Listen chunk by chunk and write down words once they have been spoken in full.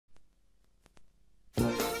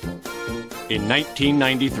In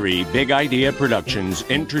 1993, Big Idea Productions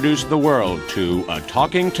introduced the world to a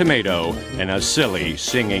talking tomato and a silly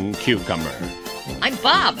singing cucumber. I'm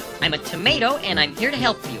Bob. I'm a tomato, and I'm here to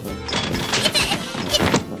help you.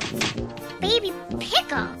 Baby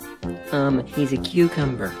pickle. He's a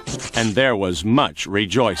cucumber. And there was much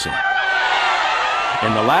rejoicing.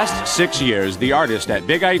 In the last 6 years, the artists at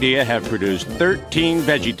Big Idea have produced 13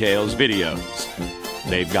 VeggieTales videos.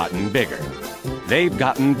 They've gotten bigger. They've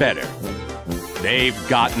gotten better. They've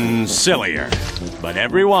gotten sillier. But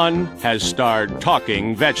everyone has starred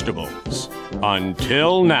talking vegetables.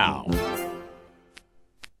 Until now.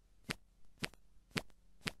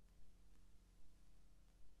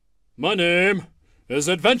 My name is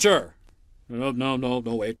Adventure. No,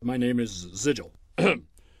 wait. My name is Zigil.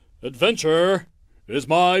 Adventure is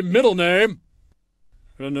my middle name.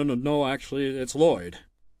 No, actually, it's Lloyd.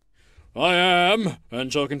 I am,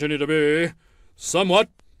 and shall continue to be, somewhat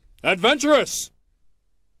adventurous.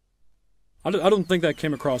 I don't think that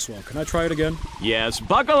came across well. Can I try it again? Yes,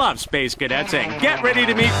 buckle up, Space Cadets, and get ready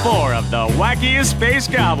to meet 4 of the wackiest space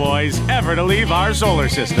cowboys ever to leave our solar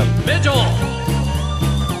system. Vigil!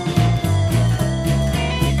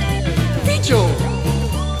 Vigil!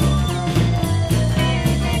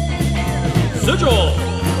 Sigil!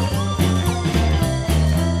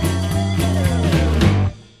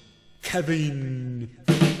 Kevin!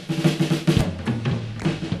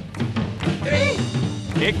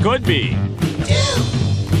 It could be.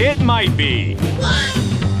 2, It might be. 1.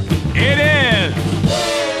 It is.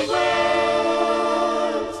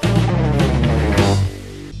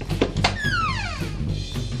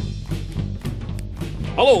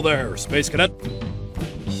 Hello there, Space Cadet.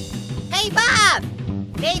 Hey, Bob!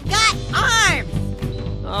 They've got arms!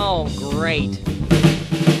 Oh, great.